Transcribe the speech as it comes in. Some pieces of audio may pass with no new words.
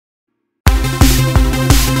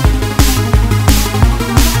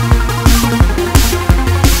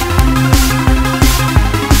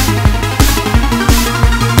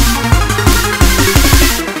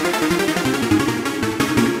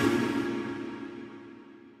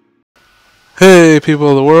Hey people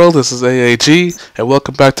of the world, this is AAG, and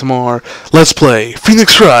welcome back to more Let's Play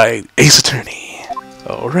Phoenix Wright Ace Attorney.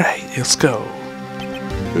 Alright, let's go.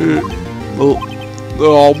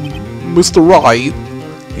 Mr. Wright?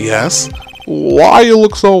 Yes? Why you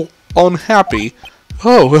look so unhappy?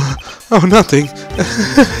 Oh, nothing.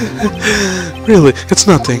 Really, it's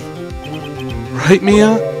nothing. Right,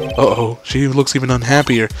 Mia? Uh-oh, she looks even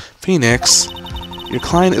unhappier. Phoenix, your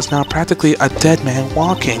client is now practically a dead man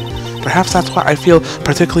walking. Perhaps that's why I feel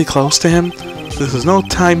particularly close to him. This is no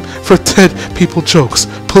time for dead people jokes,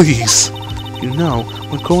 please. You know,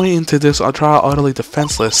 we're going into this trial utterly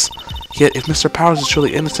defenseless. Yet, if Mr. Powers is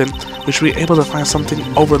truly innocent, we should be able to find something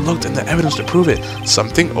overlooked in the evidence to prove it.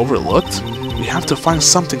 Something overlooked? We have to find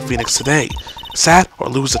something, Phoenix, today. Sad or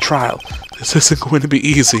lose the trial. This isn't going to be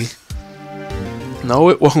easy. No,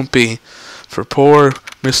 it won't be. For poor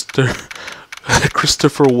Mr.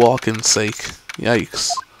 Christopher Walken's sake. Yikes.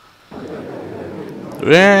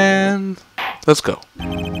 And let's go.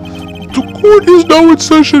 The court is now in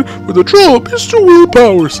session for the trial of Mr. Will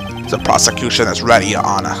Powers. The prosecution is ready, Your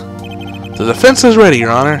Honor. The defense is ready, Your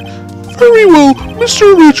Honor. Very well,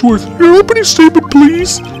 Mr. Richworth, your opening statement,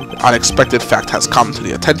 please. An unexpected fact has come to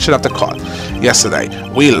the attention of the court. Yesterday,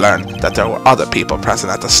 we learned that there were other people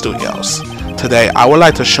present at the studios. Today, I would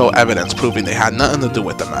like to show evidence proving they had nothing to do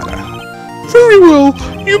with the matter. Very well,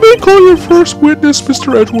 you may call your first witness,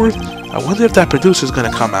 Mr. Edgeworth. I wonder if that producer's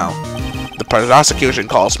gonna come out. The prosecution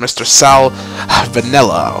calls Mr. Sal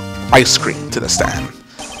Vanilla Ice Cream to the stand.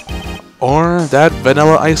 Or that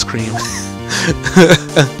vanilla ice cream.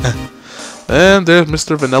 And there's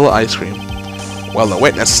Mr. Vanilla Ice Cream. Well, the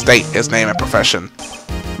witness state his name and profession.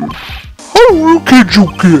 How can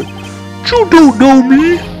you get? You don't know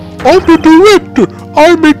me. I'm the director.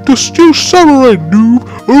 I make the Steel Samurai noob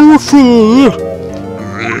over for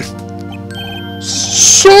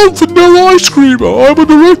Salt Vanilla Ice Cream. I'm a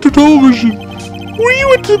director of television. Were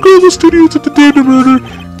you at the Gorilla Studios at the day of the murder?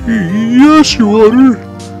 Yes, Your Honor.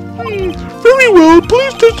 Very well.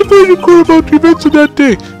 Please testify in court about the events of that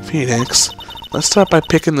day. Phoenix, let's start by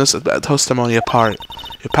picking this testimony apart.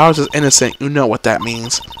 If Powers is innocent, you know what that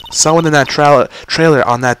means. Someone in that trailer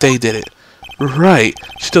on that day did it. Right.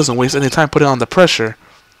 She doesn't waste any time putting on the pressure.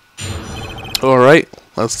 Alright,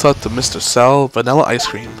 let's talk to Mr. Sal Vanilla Ice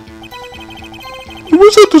Cream. I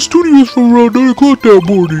was at the studios for around 9 o'clock that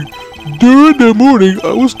morning. During that morning,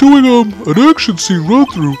 I was doing an action scene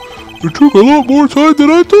run-through. It took a lot more time than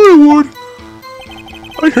I thought it would.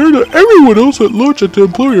 I heard that everyone else had lunch at the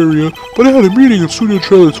employee area, but I had a meeting in studio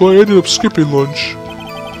trailer, so I ended up skipping lunch.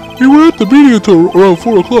 We were at the meeting until around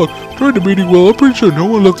 4 o'clock. During the meeting, well, I'm pretty sure no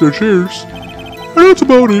one left their chairs. And that's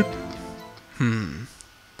about it.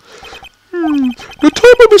 The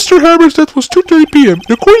time of Mr. Hammer's death was 2:30 p.m.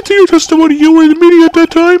 And according to your testimony, you were in the meeting at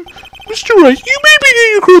that time? Mr. Wright, you may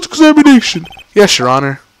begin your cross-examination. Yes, Your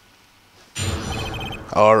Honor.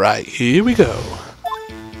 Alright, here we go.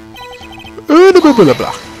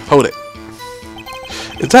 Hold it.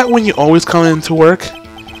 Is that when you always come into work?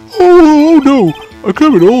 Oh no. I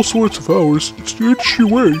come in all sorts of hours. It's the industry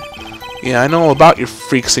way. Yeah, I know all about your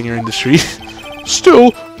freaks in your industry.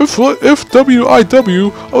 Still,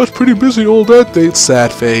 FWIW, I was pretty busy all that day.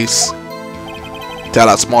 Sad face. Tell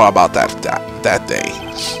us more about that day.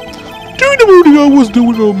 During the morning, I was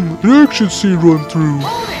doing an action scene run-through.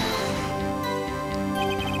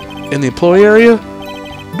 In the employee area?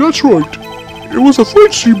 That's right. It was a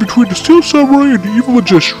fight scene between the Steel Samurai and the Evil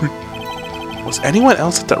Magistrate. Was anyone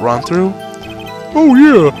else at that run-through? Oh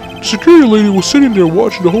yeah, the security lady was sitting there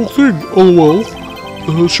watching the whole thing, lol.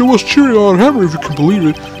 She was cheering on Hammer, if you can believe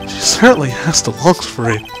it. She certainly has the lungs for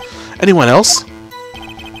it. Anyone else?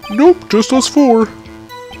 Nope, just us four.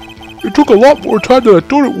 It took a lot more time than I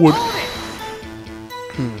thought it would.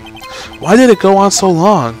 Why did it go on so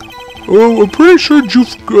long? Oh, I'm pretty sure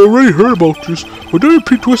you've already heard about this, but then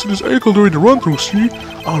he twisted his ankle during the run-through, see?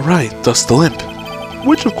 Alright, thus the limp.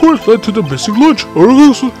 Which of course led to the missing lunch.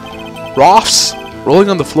 Roths? Rolling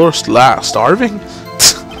on the floor starving?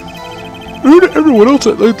 And everyone else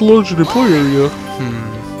at late lunch in the employee area.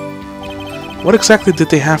 What exactly did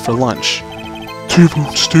they have for lunch?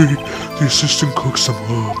 T-bone steak. The assistant cooks them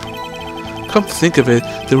up. Come to think of it,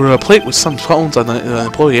 there were a plate with some bones on the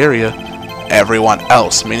employee area. Everyone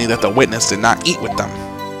else, meaning that the witness did not eat with them.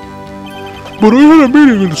 But I had a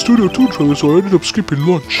meeting in the Studio 2 trailer, so I ended up skipping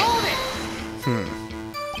lunch.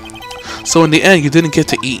 So in the end, you didn't get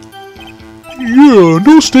to eat? Yeah,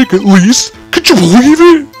 no steak at least. Could you believe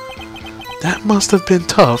it? That must have been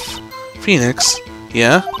tough. Phoenix,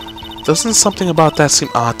 yeah? Doesn't something about that seem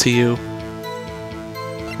odd to you?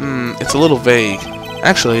 It's a little vague.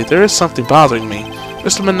 Actually, there is something bothering me.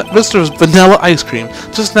 Mr. Vanilla Ice Cream,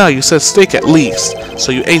 just now you said steak at least,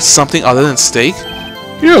 so you ate something other than steak?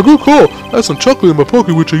 Yeah, good call. I had some chocolate in my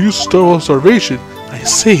pocket which I used to starve off starvation. I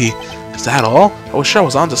see. Is that all? I wish I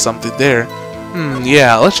was onto something there.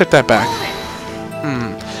 Yeah, let's check that back.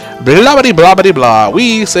 Blah blah blah.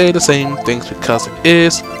 We say the same things because it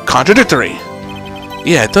is contradictory.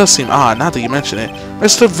 Yeah, it does seem odd now that you mention it.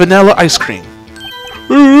 Mr. Vanilla Ice Cream.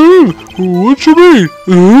 What you mean?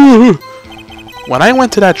 When I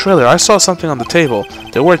went to that trailer, I saw something on the table.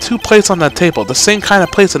 There were 2 plates on that table, the same kind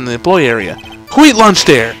of plates in the employee area. Who ate lunch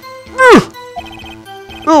there?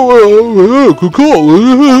 Oh, good call.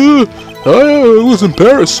 I was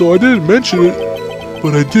embarrassed, so I didn't mention it.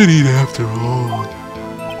 But I did eat after all.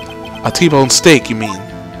 A T-bone steak, you mean?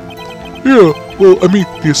 Yeah, well, I mean,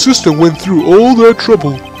 the assistant went through all that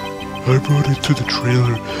trouble. I brought it to the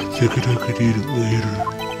trailer, thinking I could eat it later.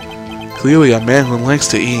 Clearly a man who likes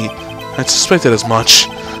to eat. I suspected as much.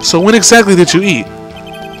 So when exactly did you eat?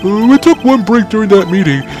 We took one break during that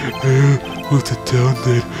meeting. With the down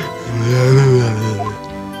that...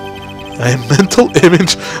 A mental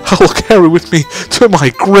image I will carry with me to my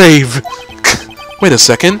grave. Wait a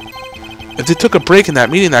second. If they took a break in that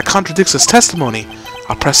meeting, that contradicts his testimony.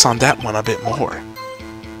 I'll press on that one a bit more.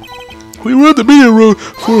 We were at the meeting room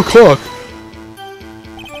 4 o'clock.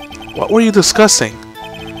 What were you discussing?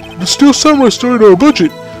 The Steel Samurai started our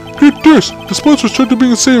budget. Get this, the sponsors tried to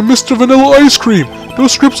bring and say Mr. Vanilla Ice Cream.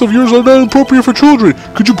 Those scripts of yours are not appropriate for children.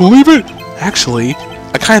 Could you believe it? Actually,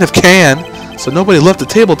 I kind of can. So nobody left the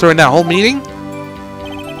table during that whole meeting?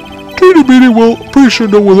 During the meeting, well, pretty sure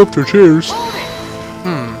no one left their chairs.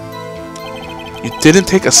 You didn't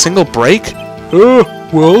take a single break?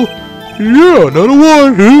 Well, yeah, not a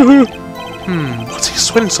one. What's he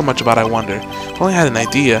sweating so much about, I wonder? If only I had an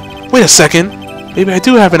idea. Wait a second! Maybe I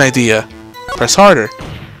do have an idea. Press harder.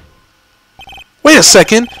 Wait a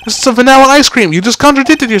second! This is a vanilla ice cream! You just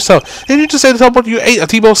contradicted yourself! Didn't you just say to tell you ate a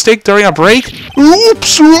T-bone steak during a break?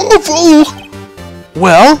 Oops, Ruffle!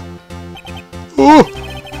 Well?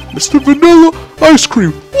 Mr. Vanilla Ice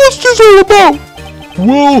Cream, what's this all about?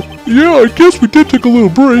 Well, yeah, I guess we did take a little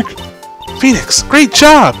break. Phoenix, great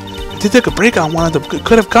job! I did take a break on one of them.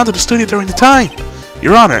 Could have gone to the studio during the time.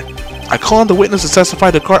 Your Honor, I call on the witness to testify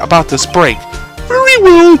to court about this break. Very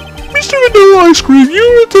well. Mr. Vanilla Ice Cream,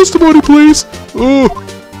 your testimony, please.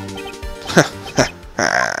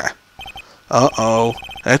 Uh-oh.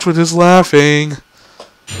 Edgeworth is laughing.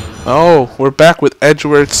 Oh, we're back with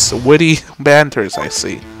Edgeworth's witty banters, I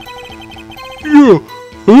see. Yeah,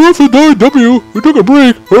 after the IW, we took a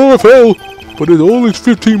break, RFL, but it only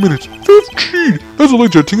 15 minutes. 15! That's only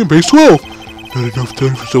 13 and base 12. Not enough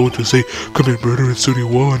time for someone to say, commit murder in Studio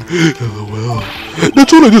 1. LOL.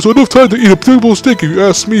 That's only just enough time to eat a T-bone steak if you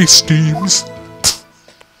ask me, Steams.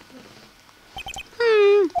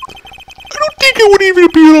 I don't think it would even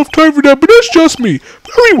be enough time for that, but that's just me.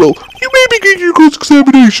 Very well, you may begin your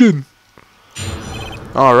cross-examination.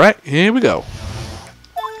 Alright, here we go.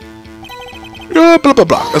 Blah blah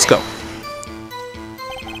blah, let's go.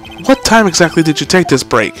 What time exactly did you take this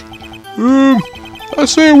break? I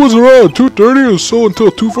say it was around 2:30 or so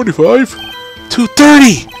until 2:45.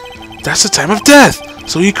 2:30! That's the time of death!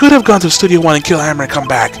 So you could have gone to Studio 1 and kill Hammer and come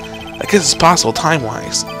back. I guess it's possible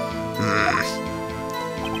time-wise.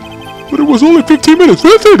 But it was only 15 minutes.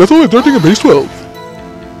 That's only 13 and base 12.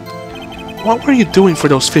 What were you doing for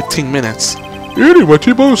those 15 minutes? Eating my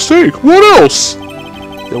T-bone steak. What else?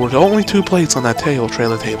 There were only 2 plates on that trailer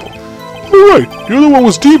table. Alright, the other one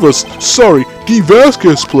was D.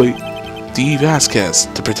 Vasquez's plate. D. Vasquez,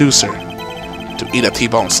 the producer, to eat a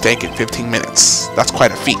T-bone steak in 15 minutes. That's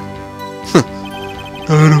quite a feat.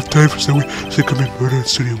 Not enough time for someone to commit murder in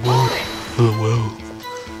Studio 1. LOL.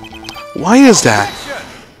 Why is that?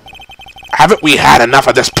 Haven't we had enough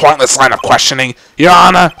of this pointless line of questioning, Your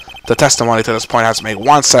Honor? The testimony to this point has made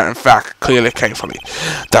one certain fact clearly carefully.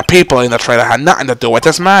 The people in the trailer had nothing to do with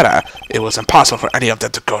this matter. It was impossible for any of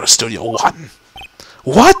them to go to Studio 1.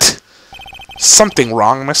 What? Something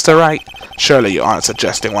wrong, Mr. Wright? Surely you aren't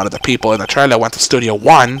suggesting one of the people in the trailer went to Studio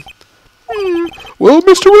 1? Well,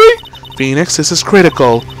 Mr. Wright? Phoenix, this is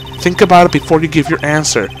critical. Think about it before you give your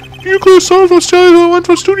answer. You could have solved what's telling you went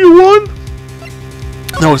for Studio 1?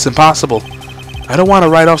 No, it's impossible. I don't want to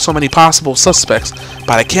write off so many possible suspects,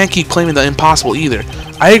 but I can't keep claiming the impossible either.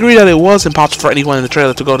 I agree that it was impossible for anyone in the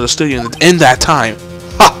trailer to go to the studio in that time.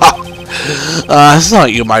 I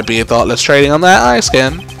thought you might be a thoughtless trading on that ice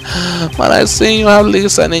skin, but I see you have at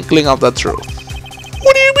least an inkling of the truth.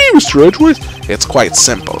 What do you mean, Mr. Edgeworth? It's quite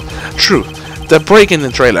simple. Truth. The break in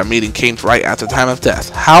the trailer meeting came right at the time of death.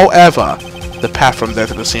 However, the path from there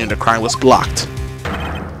to the scene of the crime was blocked.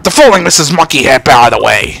 The fooling Mrs. Monkey head out of the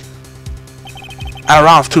way! At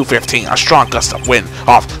around 2:15, a strong gust of wind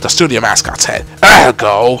off the studio mascot's head.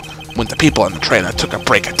 Ergo, when the people in the trailer took a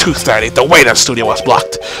break at 2:30, the way to the studio was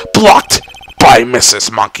blocked. Blocked by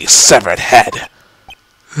Mrs. Monkey's severed head.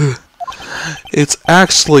 It's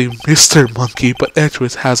actually Mr. Monkey, but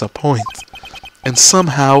Edgeworth has a point. And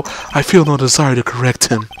somehow, I feel no desire to correct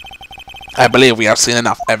him. I believe we have seen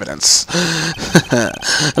enough evidence.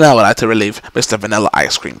 Now I'd like to relieve Mr. Vanilla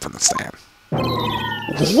Ice Cream from the stand.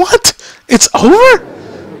 What? It's over?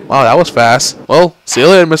 Wow, that was fast. Well, see you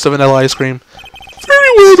later, Mr. Vanilla Ice Cream.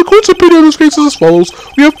 Very well, the court's opinion on this case is as follows.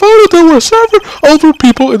 We have found that there were several other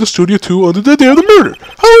people in the Studio 2 on the day of the murder.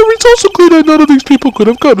 However, it's also clear that none of these people could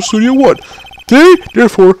have gone to Studio 1. They,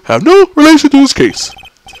 therefore, have no relation to this case.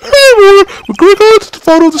 Furthermore, with regard to the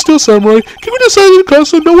photo of the Steel Samurai, can we decide in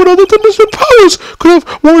constant no one other than Mr. Powers could have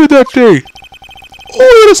worn it that day? All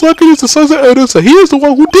that is lacking is the size of evidence that he is the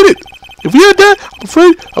one who did it. If we had that, I'm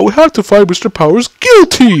afraid I would have to find Mr. Powers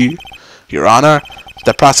guilty. Your Honor,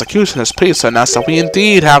 the prosecution is pleased to announce that we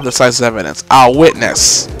indeed have the size of evidence. Our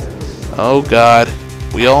witness. Oh God,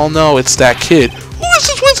 we all know it's that kid. Who is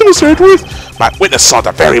this witness, Mr. Edgeworth? My witness saw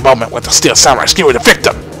the very moment when the Steel Samurai skewered the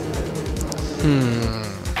victim.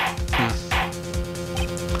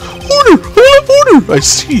 Order! I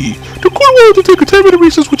see. The court wanted to take a 10-minute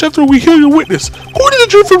recess, which after we hear your witness. Court is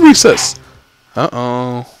adjourned for recess.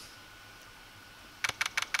 Uh-oh.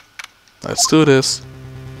 Let's do this.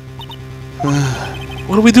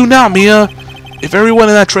 What do we do now, Mia? If everyone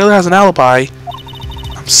in that trailer has an alibi...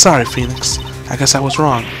 I'm sorry, Phoenix. I guess I was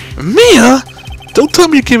wrong. Mia? Don't tell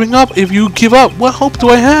me you're giving up. If you give up, what hope do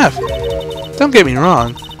I have? Don't get me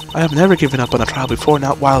wrong. I have never given up on a trial before,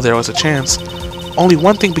 not while there was a chance. Only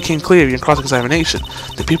one thing became clear in cross-examination.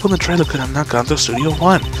 The people in the trailer could have not gone to Studio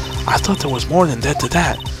 1. I thought there was more than that to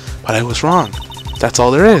that. But I was wrong. That's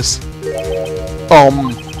all there is.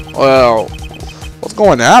 Well, what's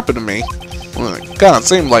going to happen to me? Well, it kinda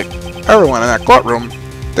seemed like everyone in that courtroom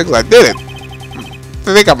thinks I did it.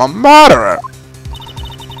 They think I'm a murderer.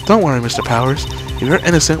 Don't worry, Mr. Powers. If you're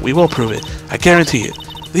innocent, we will prove it. I guarantee it.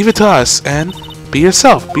 Leave it to us, and be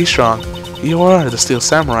yourself. Be strong. You are the Steel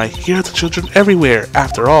Samurai. Here are the children everywhere,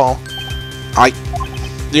 after all.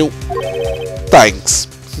 Thanks.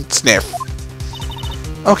 Sniff.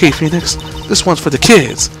 Okay, Phoenix. This one's for the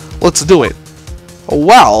kids. Let's do it.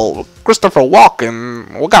 Well, Christopher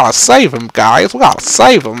Walken, we gotta save him, guys. We gotta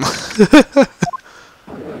save him.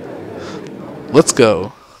 Let's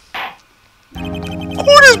go.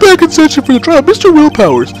 Court is back in session for the trial. Mr. Will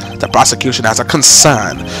Powers. The prosecution has a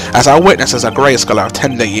concern. As our witness is a grade scholar of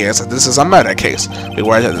 10 years, and this is a murder case, we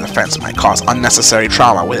worry that the defense might cause unnecessary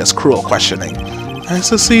trauma with his cruel questioning. Nice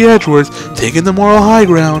to see Edgeworth taking the moral high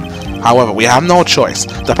ground. However, we have no choice.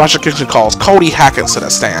 The prosecution calls Cody Hackett to the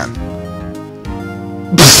stand.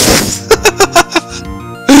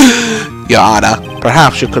 Your Honor,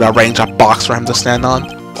 perhaps you could arrange a box for him to stand on?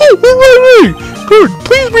 Oh, right. Good.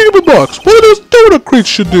 Please bring him a box. What those donut crates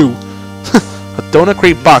should do. A donut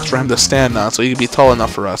crate box for him to stand on so he can be tall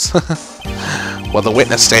enough for us. Well, the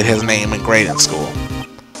witness state his name and grade in school.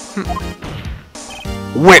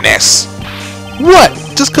 Witness! What?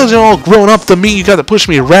 Just because you're all grown up to me, you got to push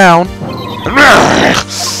me around?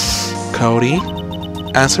 Cody,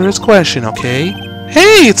 answer his question, okay?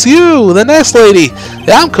 Hey, it's you, the nice lady.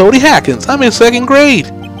 I'm Cody Hackins. I'm in 2nd grade.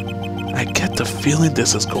 I get the feeling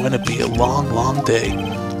this is going to be a long, long day.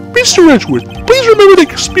 Mr. Edgeworth, please remember that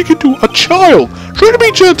you're speaking to a child. Try to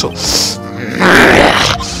be gentle.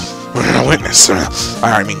 Witness,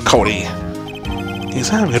 I mean Cody. He's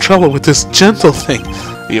having trouble with this gentle thing.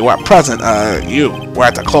 You were present, you were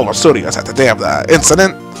at the Clover Studios at the day of the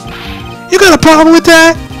incident. You got a problem with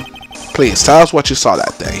that? Please, tell us what you saw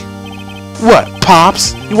that day. What,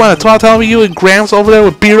 Pops? You want to tell me you and Gramps over there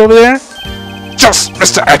with beard over there? Just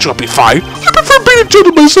Mr. Edgeworth be fine. I prefer being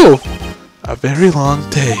gentle myself. A very long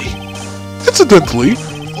day. Incidentally,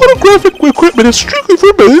 photographic equipment is strictly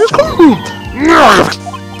forbidden in this courtroom.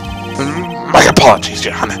 My apologies,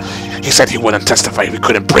 Your Honor. He said he wouldn't testify if he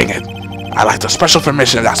couldn't bring it. I'd like the special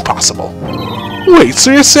permission if that's possible. Wait,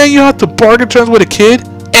 so you're saying you had to bargain terms with a kid?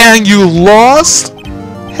 And you lost?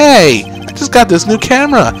 Hey, I just got this new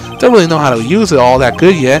camera. Don't really know how to use it all that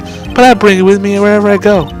good yet, but I bring it with me wherever I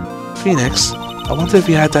go. Phoenix, I wonder if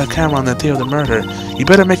you had that camera on the day of the murder. You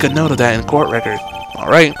better make a note of that in court record.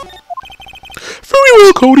 Alright. Very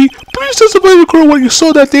well, Cody. Please testify to the court what you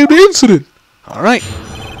saw that day of the incident. Alright.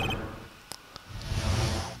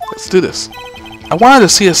 Let's do this. I wanted to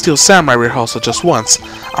see a Steel Samurai rehearsal just once.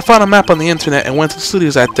 I found a map on the internet and went to the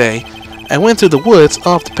studios that day. I went through the woods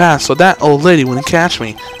off the path so that old lady wouldn't catch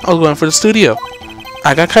me. I was going for the studio.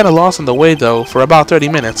 I got kind of lost in the way though for about 30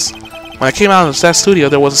 minutes. When I came out of that studio,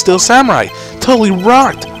 there was a Steel Samurai. Totally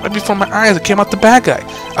rocked. Right before my eyes, it came out the bad guy.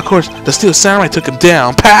 Of course, the Steel Samurai took him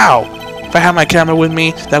down. Pow! If I had my camera with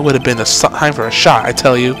me, that would have been the time for a shot, I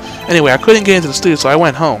tell you. Anyway, I couldn't get into the studio, so I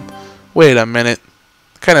went home. Wait a minute.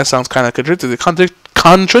 Kinda sounds kinda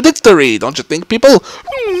contradictory, don't you think, people?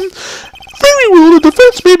 Very well, the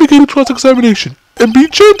defense may begin a cross-examination. And be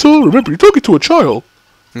gentle, remember you're talking to a child.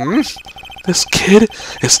 This kid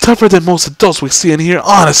is tougher than most adults we see in here,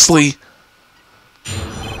 honestly.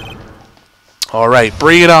 Alright,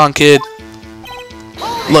 bring it on, kid.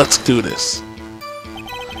 Let's do this.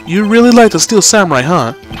 You really like the Steel Samurai,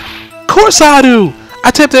 huh? Of course I do!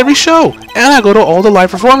 I taped every show, and I go to all the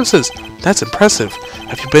live performances. That's impressive.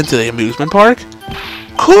 Have you been to the amusement park?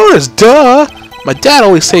 Of course, duh! My dad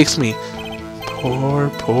always takes me.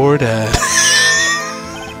 Poor dad.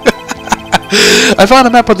 I found a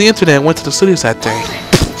map on the internet and went to the studios that day.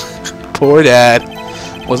 Poor dad.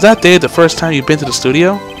 Was that day the first time you've been to the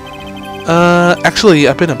studio? Actually,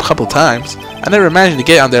 I've been a couple times. I never imagined to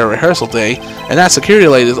get on their rehearsal day, and that security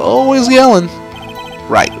lady is always yelling.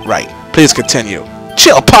 Right. Please continue.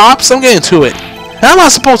 Chill, Pops, I'm getting to it. How am I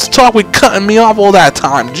supposed to talk with cutting me off all that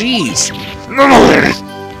time? Jeez.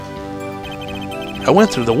 I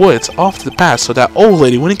went through the woods, off the path, so that old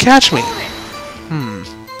lady wouldn't catch me.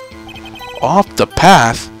 Off the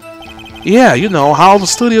path? Yeah, you know how the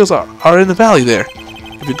studios are in the valley there.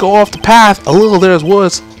 If you go off the path, a little there's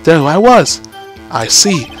woods, there I was. I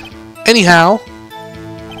see. Anyhow,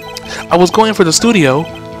 I was going for the studio.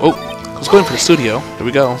 Here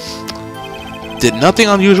we go. Did nothing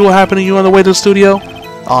unusual happen to you on the way to the studio?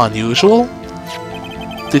 Unusual?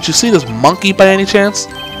 Did you see this monkey by any chance?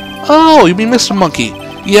 Oh, you mean Mr. Monkey.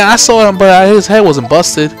 Yeah, I saw him, but his head wasn't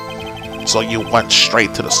busted. So you went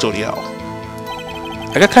straight to the studio.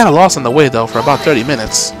 I got kind of lost on the way, though, for about 30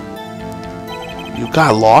 minutes. You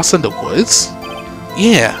got lost in the woods?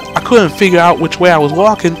 Yeah, I couldn't figure out which way I was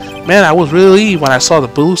walking. Man, I was relieved when I saw the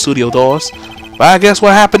blue studio doors. But I guess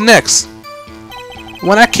what happened next?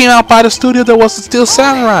 When I came out by the studio, there was the Steel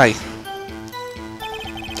Samurai.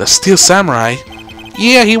 The Steel Samurai?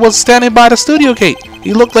 Yeah, he was standing by the studio gate.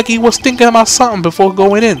 He looked like he was thinking about something before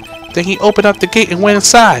going in. Then he opened up the gate and went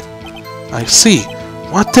inside. I see.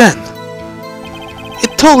 What then?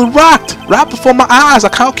 It totally rocked! Right before my eyes,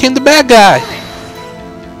 out came the bad guy.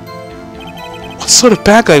 What sort of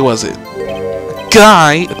bad guy was it? A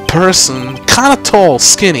guy, a person, kinda tall,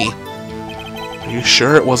 skinny. Are you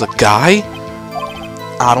sure it was a guy?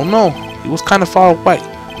 I don't know. He was kinda far away.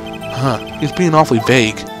 He's being awfully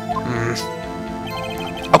vague.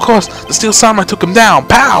 Of course, the Steel Samurai took him down.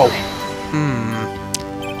 Pow!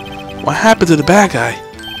 What happened to the bad guy?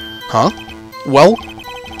 Well,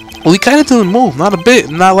 he kinda didn't move, not a bit,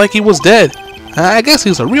 not like he was dead. I guess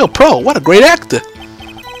he's a real pro. What a great actor.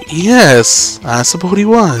 Yes, I suppose he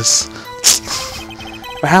was.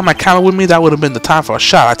 If I had my camera with me, that would have been the time for a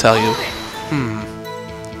shot, I tell you.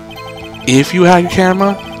 If you had your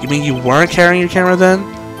camera? You mean you weren't carrying your camera then?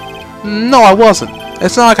 No, I wasn't.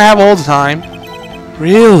 It's not like I have all the time.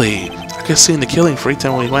 Really? I could see in the killing freak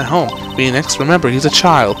then when he went home. Being next, remember, he's a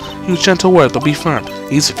child. Use gentle words, but be firm.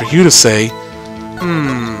 Easy for you to say.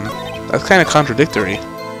 That's kind of contradictory.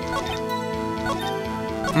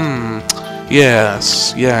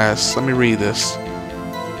 Yes. Let me read this.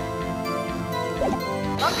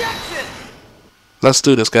 Let's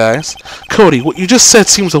do this, guys. Cody, what you just said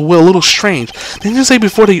seems a little strange. Didn't you say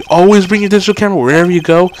before that you always bring your digital camera wherever you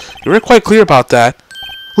go? You were quite clear about that.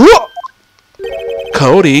 Look!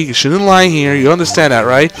 Cody, you shouldn't lie here. You understand that,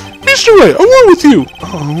 right? Mr. Wright, I'm on with you.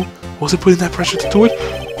 Oh, was it putting that pressure to it?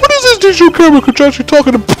 What is this digital camera contraption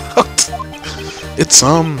talking about? It's,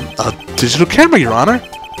 a digital camera, Your Honor.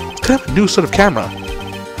 It's kind of a new sort of camera.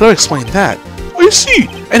 How do I explain that? I see.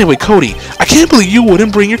 Anyway, Cody, I can't believe you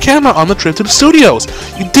wouldn't bring your camera on the trip to the studios.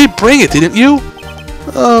 You did bring it, didn't you?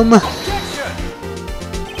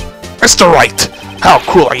 Mr. Wright, how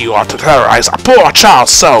cruel you are to terrorize a poor child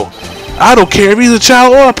so. I don't care if he's a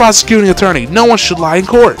child or a prosecuting attorney. No one should lie in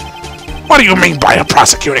court. What do you mean by a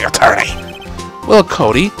prosecuting attorney? Well,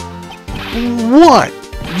 Cody. What?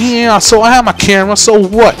 Yeah, so I have my camera, so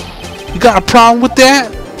what? You got a problem with that?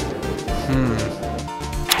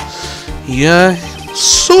 Yeah.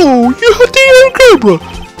 So, you had the camera.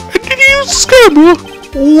 And did you use this camera?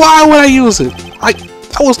 Why would I use it? I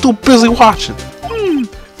was too busy watching.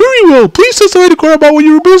 Very well. Please testify to court about what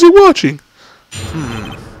you were busy watching.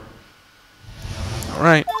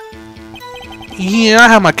 Alright. Yeah, I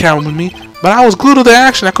have my camera with me, but I was glued to the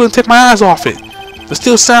action. I couldn't take my eyes off it. The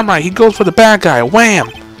Steel Samurai, he goes for the bad guy. Wham!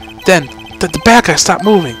 Then, the bad guy stopped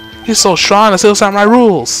moving. He He's so strong, the Steel Samurai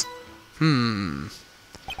rules. Oh,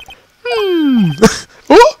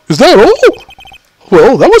 is that all?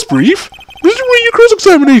 Well, that was brief. This is your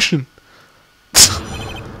cross-examination.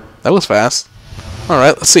 That was fast.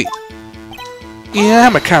 Alright, let's see. Yeah, I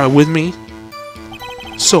have my camera with me.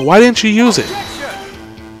 So why didn't you use it?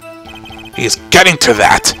 He's getting to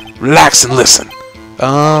that. Relax and listen.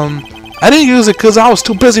 I didn't use it because I was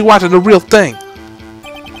too busy watching the real thing.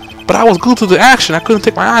 But I was glued to the action. I couldn't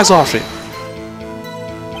take my eyes off it.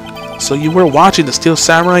 So you were watching the Steel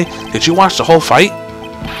Samurai? Did you watch the whole fight?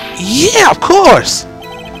 Yeah, of course.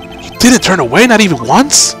 You didn't turn away, not even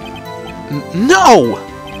once? No.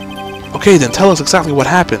 Okay, then tell us exactly what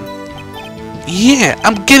happened. Yeah,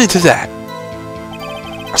 I'm getting to that.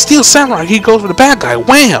 Steel Samurai, he goes for the bad guy.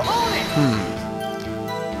 Wham!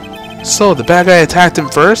 So, the bad guy attacked him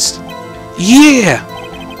first? Yeah!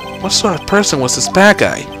 What sort of person was this bad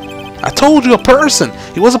guy? I told you, a person!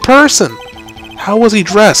 He was a person! How was he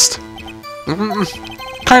dressed?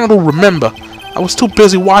 Kinda don't remember. I was too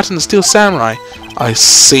busy watching the Steel Samurai. I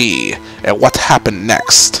see. And what happened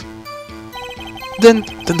next? Then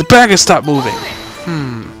the bad guy stopped moving.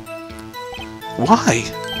 Why?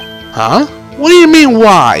 Huh? What do you mean,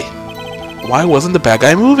 why? Why wasn't the bad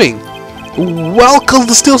guy moving? Well, because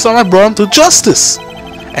the Steel Samurai brought him to justice.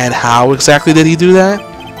 And how exactly did he do that?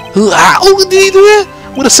 How did he do that?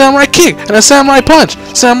 With a samurai kick, and a samurai punch,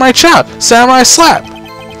 samurai chop, samurai slap.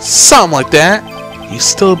 Something like that. He's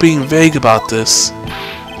still being vague about this.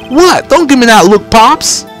 What? Don't give me that look,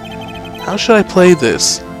 Pops! How should I play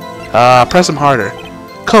this? Press him harder.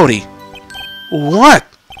 Cody. What?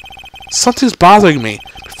 Something's bothering me.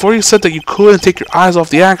 Before you said that you couldn't take your eyes off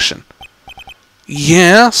the action.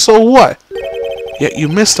 Yeah, so what? Yet you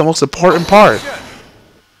missed the most important part.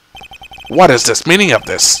 What is this meaning of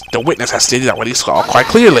this? The witness has stated that what he saw quite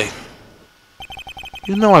clearly.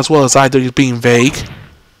 You know as well as I do he's being vague.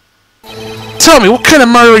 Tell me, what kind of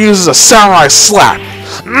murderer uses a samurai slap?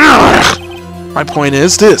 My point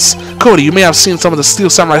is this. Cody, you may have seen some of the Steel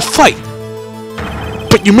Samurai's fight.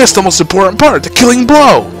 But you missed the most important part, the killing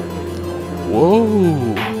blow.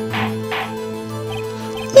 Whoa.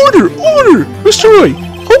 Order! Mr. Wright,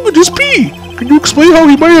 how could this be? Can you explain how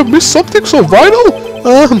he might have missed something so vital?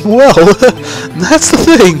 Well, that's the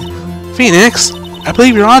thing. Phoenix, I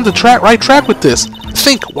believe you're on the right track with this.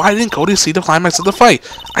 Think, why didn't Cody see the climax of the fight?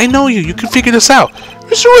 I know you can figure this out.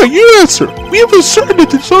 Mr. Wright, you answer. We have been certain that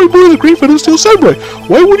the sorry boy is a great fan of Steel Samurai.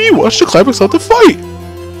 Why would he watch the climax of the fight?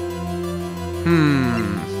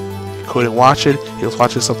 He couldn't watch it. He was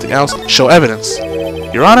watching something else. Show evidence.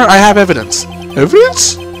 Your Honor, I have evidence.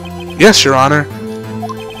 Evidence? Yes, Your Honor.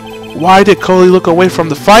 Why did Cody look away from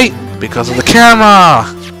the fight? Because of the camera!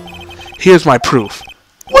 Here's my proof.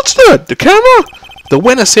 What's that? The camera? The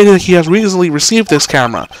witness stated that he has recently received this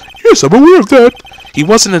camera. Yes, I'm aware of that. He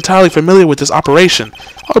wasn't entirely familiar with this operation.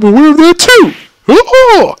 I'm aware of that too.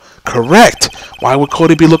 Oh! Correct! Why would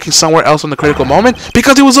Cody be looking somewhere else in the critical moment?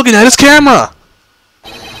 Because he was looking at his camera!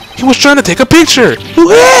 He was trying to take a picture!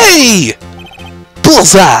 Hey!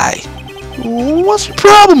 Bullseye! What's your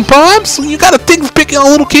problem, Pops? You got a thing for picking on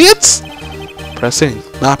little kids? Pressing,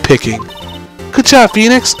 not picking. Good job,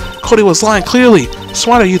 Phoenix. Cody was lying clearly.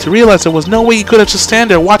 Smart of you to realize there was no way he could have just stand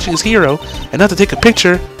there watching his hero and not to take a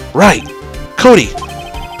picture. Right. Cody,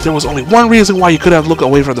 there was only one reason why you could have looked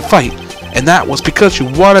away from the fight, and that was because you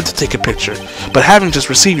wanted to take a picture. But having just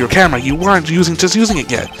received your camera, you weren't using it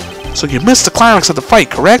yet. So you missed the climax of the fight,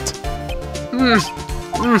 correct?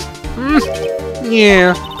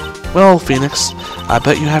 Yeah. Well, Phoenix, I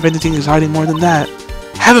bet you have anything he's hiding more than that.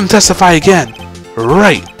 Have him testify again.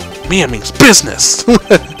 Right. Mia means business.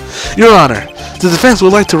 Your Honor, the defense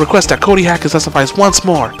would like to request that Cody Hackett testifies once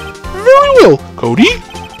more. Very well, Cody.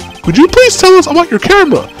 Could you please tell us about your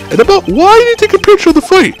camera and about why you take a picture of the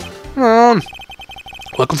fight?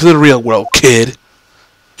 Welcome to the real world, kid.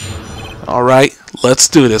 Alright, let's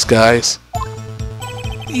do this, guys.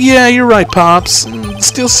 Yeah, you're right, Pops.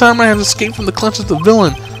 Steel Samurai has escaped from the clutches of the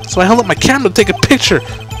villain, so I held up my camera to take a picture,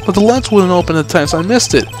 but the lens wouldn't open at the time, so I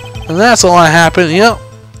missed it. And that's all that happened, yep.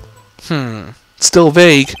 Still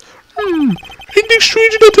vague. Anything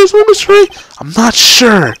strange about this one, Mr. Wright? I'm not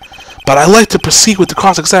sure, but I'd like to proceed with the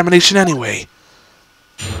cross-examination anyway.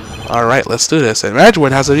 Alright, let's do this. And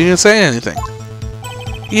Edgewood hasn't even said anything.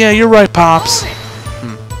 Yeah, you're right, Pops.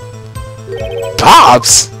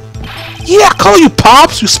 Pops? Yeah, I call you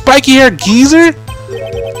Pops, you spiky-haired geezer?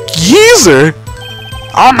 Geezer?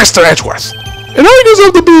 I'm Mr. Edgeworth. And I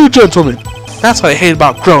deserve to be a gentleman. That's what I hate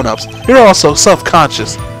about grown-ups. You're also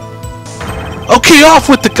self-conscious. Okay, off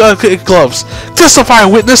with the gloves. Testify,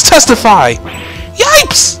 witness, testify.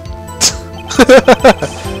 Yipes!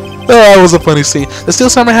 that was a funny scene. The Steel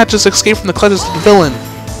Samurai had just escaped from the clutches of the villain.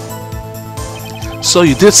 So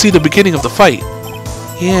you did see the beginning of the fight?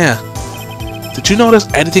 Yeah. Did you notice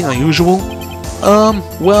anything unusual?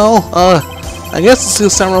 I guess the Steel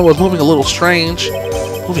Samurai was moving a little strange.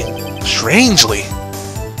 Moving strangely?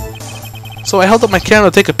 So I held up my camera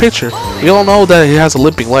to take a picture. We all know that he has a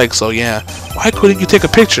limping leg, so yeah. Why couldn't you take a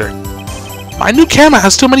picture? My new camera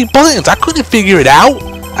has too many buttons. I couldn't figure it out.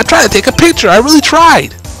 I tried to take a picture. I really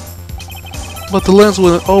tried. But the lens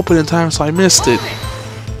wouldn't open in time, so I missed it.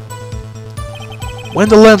 When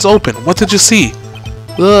the lens opened, what did you see?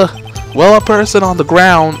 Well, a person on the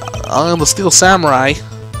ground on the Steel Samurai.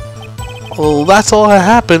 Well, that's all that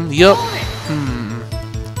happened. Yup.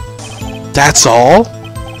 That's all?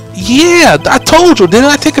 Yeah, I told you.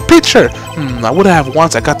 Didn't I take a picture? I would have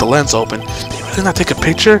once I got the lens open. Did he really not take a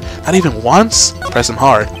picture? Not even once? Press him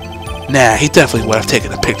hard. Nah, he definitely would have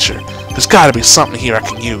taken a picture. There's gotta be something here I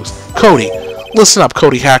can use. Cody, listen up,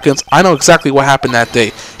 Cody Hackins. I know exactly what happened that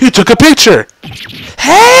day. You took a picture!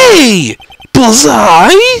 Hey!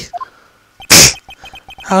 Bullseye?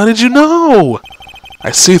 How did you know?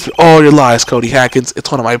 I see through all your lies, Cody Hackins.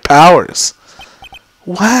 It's one of my powers.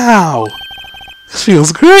 Wow. This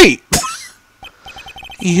feels great.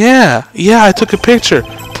 Yeah, I took a picture.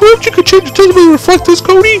 Perhaps you could change the tilt to reflect this,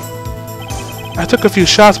 Cody? I took a few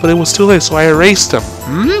shots, but it was too late, so I erased them.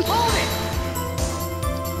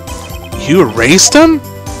 You erased them?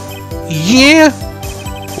 Yeah.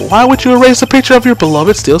 Why would you erase a picture of your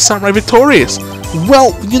beloved Steel Samurai victorious?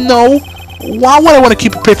 Well, you know, why would I want to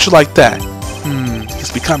keep a picture like that?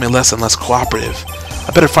 He's becoming less and less cooperative.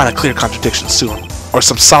 I better find a clear contradiction soon, or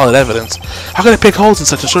some solid evidence. How can I pick holes in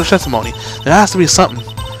such a short testimony? There has to be something.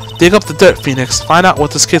 Dig up the dirt, Phoenix. Find out what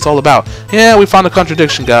this kid's all about. Yeah, we found a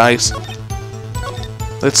contradiction, guys.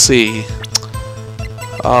 Let's see.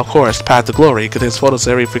 Of course, Path to Glory contains photos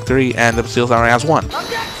of every victory, and the Steel Samurai has one.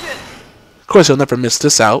 Of course, you'll never miss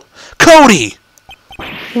this out. Cody!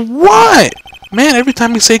 What? Man, every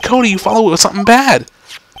time you say Cody, you follow it with something bad.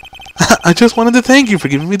 I just wanted to thank you for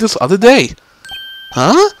giving me this other day.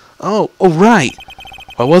 Huh? Oh, right.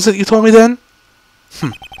 What was it you told me then?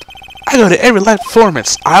 I go to every live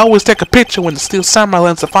performance. I always take a picture when the Steel Samurai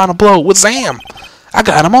lands the final blow with Zam. I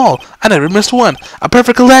got them all. I never missed one. A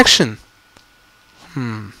perfect collection.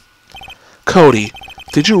 Cody,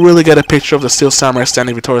 did you really get a picture of the Steel Samurai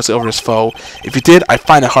standing victoriously over his foe? If you did, I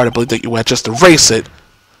find it hard to believe that you would just erase it.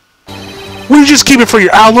 Will you just keep it for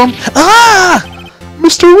your album? Ah!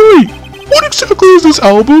 Mr. Wright, what exactly is this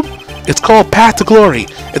album? It's called Path to Glory.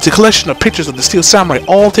 It's a collection of pictures of the Steel Samurai,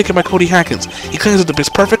 all taken by Cody Hackins. He claims it's the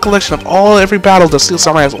best perfect collection of every battle the Steel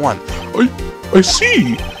Samurai has won. I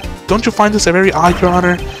see. Don't you find this a very odd, Your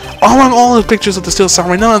Honor? Among all the pictures of the Steel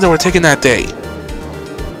Samurai, none of them were taken that day.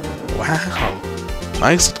 Wow.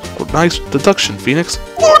 Nice deduction, Phoenix.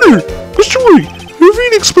 Order! Mr. Wright, have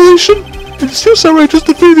any explanation? If the Steel Samurai just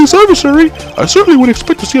defeated his adversary, I certainly would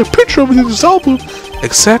expect to see a picture of it in this album.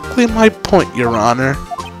 Exactly my point, Your Honor.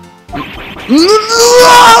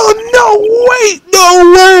 No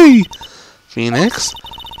way! Phoenix,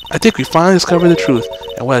 I think we finally discovered the truth,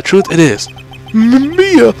 and what a truth it is.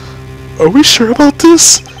 Mia, are we sure about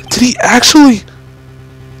this? Did he actually?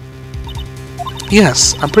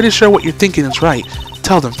 Yes, I'm pretty sure what you're thinking is right.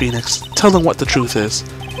 Tell them, Phoenix. Tell them what the truth is.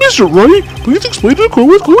 Mr. Wright, please explain to the crew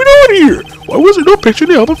what's going on here. Why was there no picture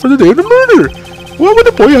in the album for the day of the murder? Why would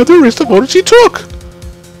the boy have to erase the photos he took?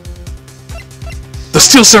 The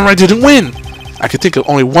Steel Samurai didn't win! I can think of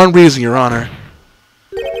only one reason, Your Honor.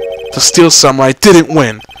 The Steel Samurai didn't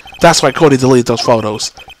win! That's why Cody deleted those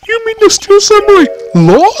photos. You mean the Steel Samurai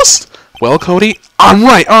lost? Well, Cody, I'm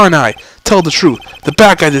right, aren't I? Tell the truth. The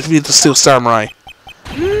bad guy defeated the Steel Samurai.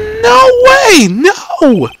 No way!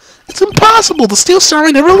 No! It's impossible! The Steel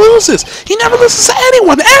Samurai never loses! He never loses to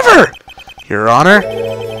anyone, ever! Your Honor,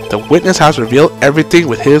 the witness has revealed everything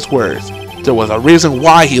with his words. There was a reason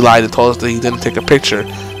why he lied and told us that he didn't take a picture.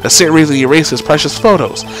 The same reason he erased his precious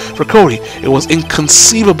photos. For Cody, it was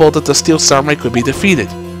inconceivable that the Steel Samurai could be defeated.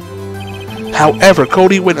 However,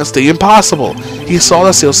 Cody witnessed the impossible. He saw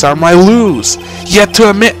the Steel Samurai lose. Yet to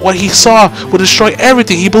admit what he saw would destroy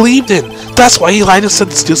everything he believed in. That's why he lied and said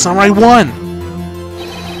the Steel Samurai won.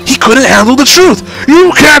 He couldn't handle the truth.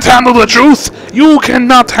 You can't handle the truth. You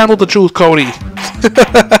cannot handle the truth, Cody.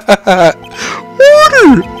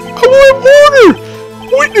 Order! I want order!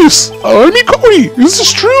 Witness! I mean Cody, is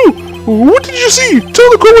this true? What did you see? Tell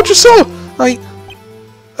the court what you saw!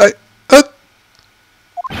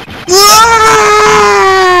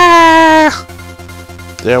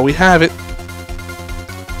 There we have it.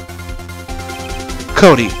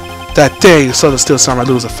 Cody, that day you saw the Steel Samurai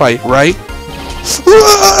lose a fight, right?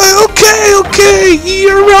 Okay,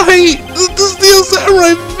 you're right. The Steel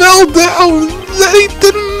Samurai fell down. He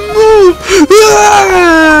didn't move.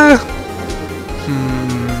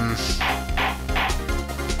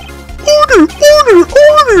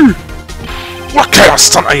 Order! What kind of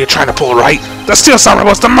stunt are you trying to pull, Wright? The Steel Samurai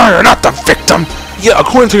was the murderer, not the victim. Yeah,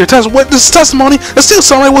 according to your witness testimony, the Steel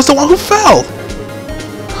Samurai was the one who fell.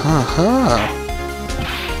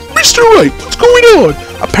 Mr. Wright, what's going on?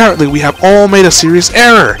 Apparently, we have all made a serious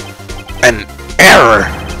error. An error?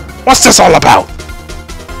 What's this all about?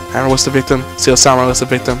 Hammer was the victim. Steel Samurai was the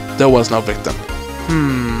victim. There was no victim.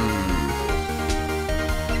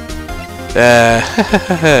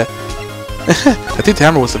 I think the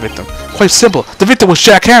Hammer was the victim. Quite simple. The victim was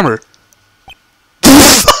Jack Hammer.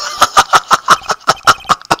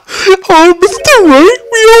 Oh, Mr. Wright,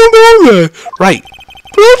 we all know that. Right.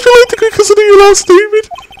 Perhaps you'd like to consider your last statement?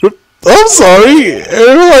 I'm sorry,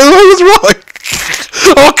 I was wrong.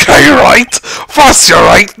 Okay, you're right. First you're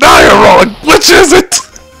right, now you're wrong. Which is it?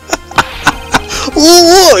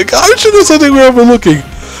 Look, I'm sure there's something we're overlooking.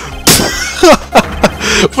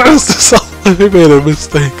 What is this? I made a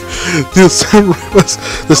mistake. The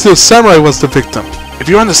Steel Samurai was the victim. If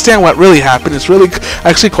you understand what really happened, it's really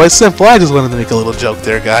actually quite simple. I just wanted to make a little joke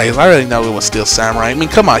there, guys. I already know it was Steel Samurai. I mean,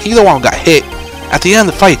 come on, he's the one who got hit. At the end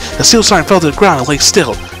of the fight, the Steel Samurai fell to the ground and lay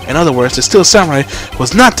still. In other words, the Steel Samurai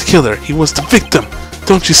was not the killer, he was the victim.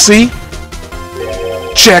 Don't you see?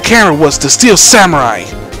 Jack Hammer was the Steel Samurai.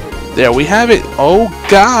 There we have it. Oh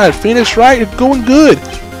God, Phoenix Wright, you're going good.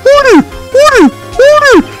 Order!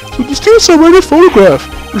 So the Steel Samurai photograph.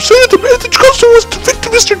 You're saying that the message customer was the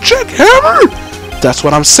victim, Mr. Jack Hammer? That's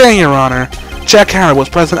what I'm saying, Your Honor. Jack Hammer was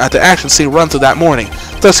present at the action scene run through that morning.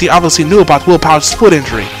 Thus, he obviously knew about Will Power's foot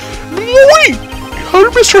injury. Wait! How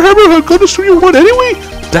did Mr. Hammer have gone to Studio 1 anyway?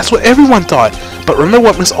 That's what everyone thought. But remember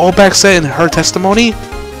what Miss Allback said in her testimony?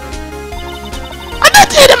 I'm not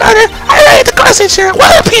doing the murder. I read the car station at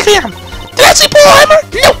 1 p.m. Did I see Paul Hammer?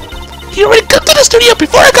 No. He already come to the studio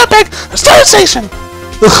before I got back to the star station.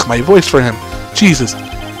 Ugh, my voice for him. Jesus.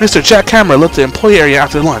 Mr. Jack Hammer left the employee area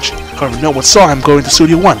after lunch. However, no one saw him going to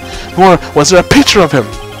Studio 1, nor was there a picture of him.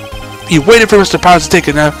 He waited for Mr. Powers to take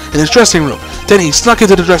a nap in his dressing room. Then he snuck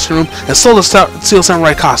into the dressing room and stole the Steel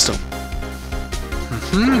Samurai costume.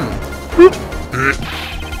 But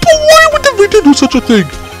why would the victim do such a thing?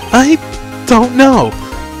 I don't know.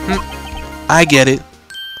 I get it.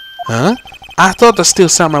 Huh? I thought the Steel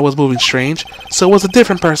Samurai was moving strange, so it was a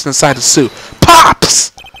different person inside the suit.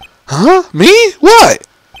 Pops! Huh? Me? What?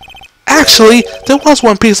 Actually, there was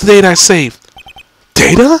one piece of data I saved.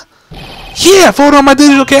 Data? Yeah, photo on my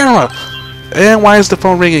digital camera. And why is the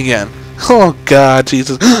phone ringing again? Oh God,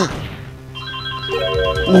 Jesus.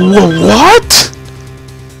 What?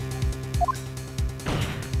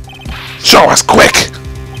 Show us quick!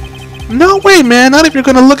 No way, man. Not if you're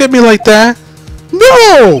gonna look at me like that.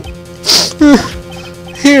 No!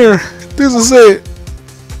 Here, this is it.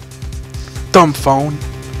 Dumb phone.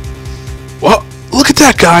 Well, look at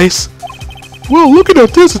that, guys. Well, looking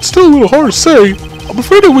at this, it's still a little hard to say. I'm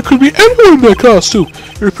afraid that we could be anyone in that costume.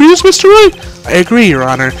 You repeat this, Mr. Wright? I agree, Your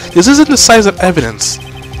Honor. This isn't the size of evidence.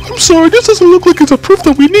 I'm sorry, this doesn't look like it's a proof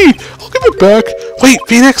that we need. I'll give it back. Wait,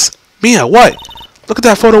 Phoenix? Mia, what? Look at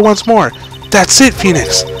that photo once more. That's it,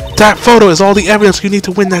 Phoenix. That photo is all the evidence you need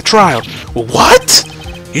to win that trial. What?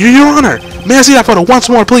 Your Honor, may I see that photo once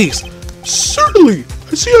more, please? Certainly.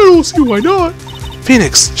 I don't see why not.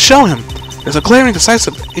 Phoenix, show him. There's a glaring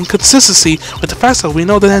decisive inconsistency with the facts that we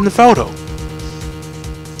know that in the photo.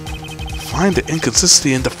 Find the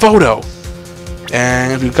inconsistency in the photo.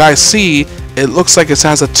 And if you guys see, it looks like it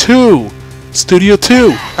has a 2. Studio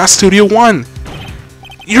 2, not Studio 1.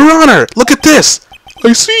 Your Honor, look at this.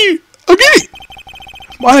 I see a gate.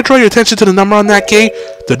 Want to draw your attention to the number on that gate?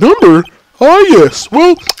 The number? Ah, yes.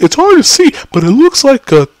 Well, it's hard to see, but it looks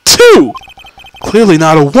like a 2. Clearly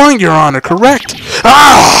not a 1, Your Honor, correct?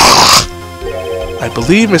 Ah! I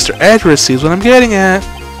believe Mr. Edwards sees what I'm getting at.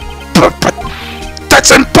 But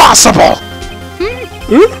that's impossible!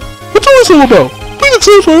 What's all this all about? Please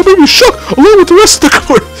explain why I made me shook along with the rest of the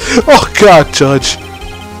court. Oh God, Judge.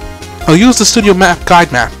 I'll use the studio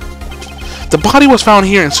guide map. The body was found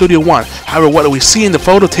here in Studio 1. However, what we see in the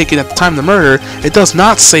photo taken at the time of the murder, it does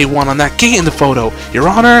not say 1 on that gate in the photo. Your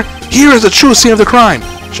Honor, here is the true scene of the crime.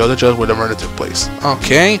 Show the judge where the murder took place.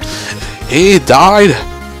 Okay. He died.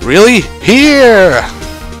 Really? Here!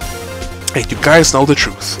 Hey, you guys know the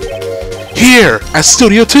truth. Here, at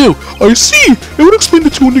Studio 2. I see. It would explain the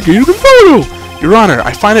 2 on the gate of the photo. Your Honor,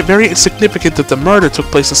 I find it very insignificant that the murder took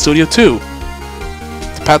place in Studio 2.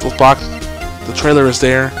 The path was blocked. The trailer is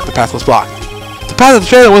there. The path was blocked. The path of the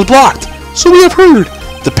trailer was blocked. So we have heard.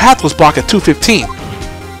 The path was blocked at 2:15.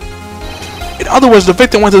 In other words, the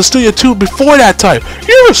victim went to the Studio 2 before that time.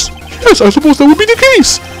 Yes, I suppose that would be the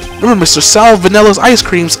case. Remember Mr. Sal Vanilla's Ice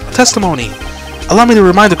Cream's testimony. Allow me to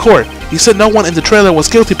remind the court. He said no one in the trailer was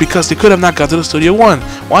guilty because they could have not got to the Studio 1.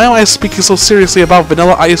 Why am I speaking so seriously about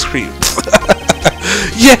vanilla ice cream?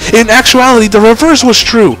 Yeah, in actuality, the reverse was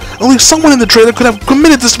true. Only someone in the trailer could have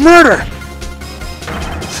committed this murder.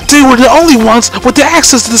 They were the only ones with the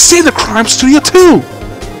access to the scene of the crime, Studio 2.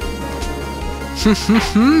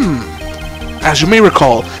 As you may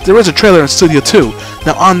recall, there is a trailer in Studio 2.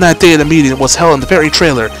 Now, on that day the meeting was held in the very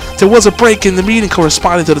trailer, there was a break in the meeting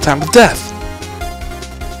corresponding to the time of death.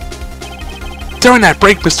 During that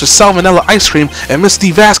break, Mr. Salmonella Ice Cream and Miss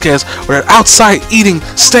D. Vasquez were outside eating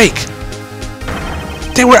steak.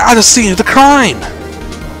 They were at the scene of the crime.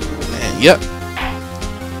 And yep.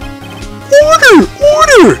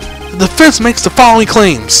 Order! The defense makes the following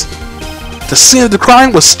claims. The scene of the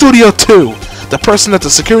crime was Studio 2. The person that the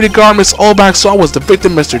security guard Miss Olbach saw was the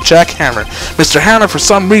victim, Mr. Jack Hammer. Mr. Hammer, for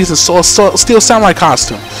some reason, saw a steel samurai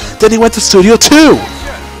costume. Then he went to Studio 2.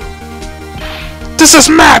 This is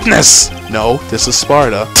madness! No, this is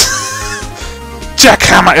Sparta. Jack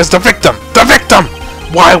Hammer is the victim! The victim!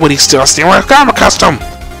 Why would he steal a steel samurai costume?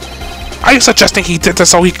 Are you suggesting he did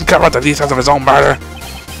this so he can cover up the details of his own murder?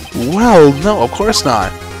 Well, no, of course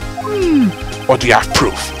not. Or do you have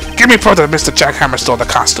proof? Give me proof that Mr. Jack Hammer stole the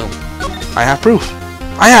costume. I have proof.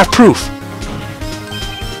 I have proof.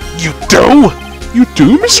 You do? You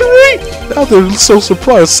do, Mr. Wright? Now they're so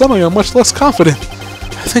surprised, suddenly I'm much less confident.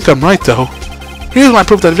 I think I'm right, though. Here's my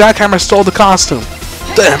proof that Jack Hammer stole the costume.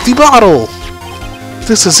 The empty bottle.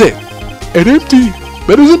 This is it. An empty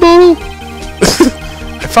medicine bottle?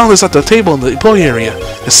 I found this at the table in the employee area.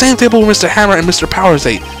 The same table where Mr. Hammer and Mr. Powers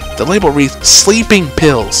ate. The label reads, sleeping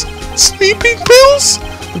pills. Sleeping pills?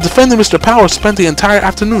 The defendant, Mr. Powers, spent the entire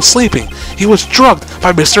afternoon sleeping. He was drugged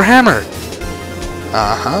by Mr. Hammer.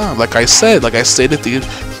 Like I stated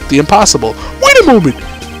the impossible. Wait a moment!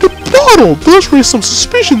 The bottle does raise some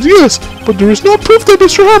suspicions, yes, but there is no proof that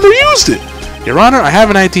Mr. Hammer used it. Your Honor, I have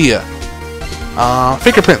an idea.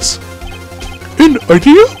 Fingerprints. An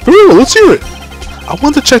idea? Very well, let's hear it. I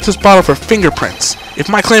want to check this bottle for fingerprints. If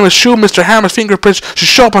my claim is true, Mr. Hammer's fingerprints should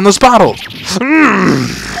show up on this bottle. I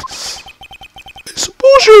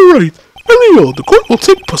suppose you're right. Very well, the court will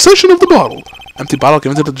take possession of the bottle. Empty bottle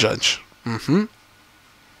given to the judge.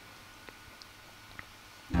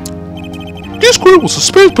 This court will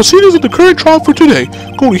suspend proceedings in the current trial for today.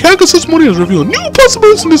 Cody Haggis' testimony has revealed new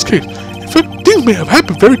possibilities in this case. In fact, things may have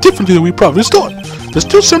happened very differently than we probably thought. The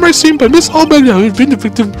steel samurai seen by Miss Olbach has been the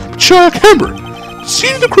victim, Jack Hammer. The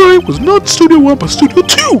scene of the crime was not Studio 1 but Studio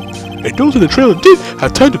 2, and those in the trailer did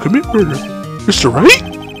have time to commit murder. Mr. Wright?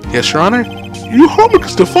 Yes, Your Honor? Your homework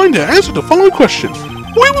is to find and answer the following question.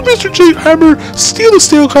 Why would Mr. J. Hammer steal the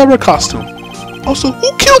steel camera costume? Also,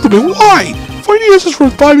 who killed him and why? Find the answers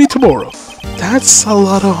by me tomorrow. That's a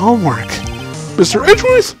lot of homework. Mr.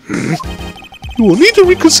 Edgeworth? You will need to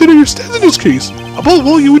reconsider your stance in this case. Above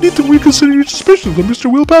all, you will need to reconsider your suspicions of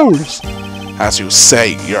Mr. Will Powers. As you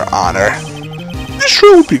say, Your Honor. This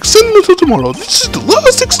trial will be extended until tomorrow. This is the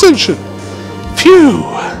last extension. Phew.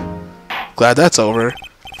 Glad that's over.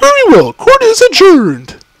 Very well. Court is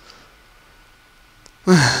adjourned.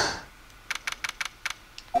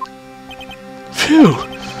 Phew.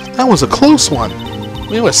 That was a close one.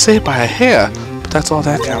 We were saved by a hair, but that's all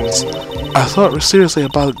that counts. I thought seriously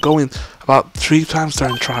about going about 3 times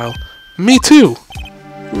during the trial. Me too.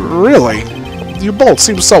 Really? You both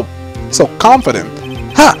seem so confident.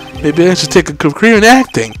 Ha! Maybe I should take a career in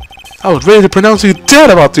acting. I was ready to pronounce you dead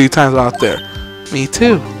about 3 times out there. Me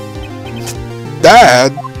too.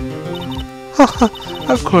 Dad?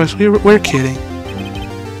 Of course, we're kidding.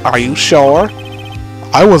 Are you sure?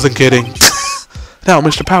 I wasn't kidding. Now,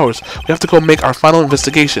 Mr. Powers, we have to go make our final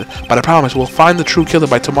investigation, but I promise we'll find the true killer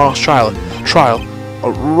by tomorrow's trial.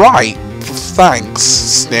 Right. Thanks,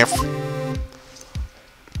 Sniff.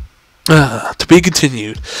 To be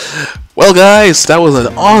continued. Well, guys, that was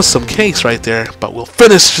an awesome case right there, but we'll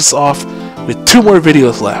finish this off with 2 more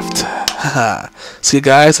videos left. See you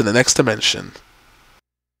guys in the next dimension.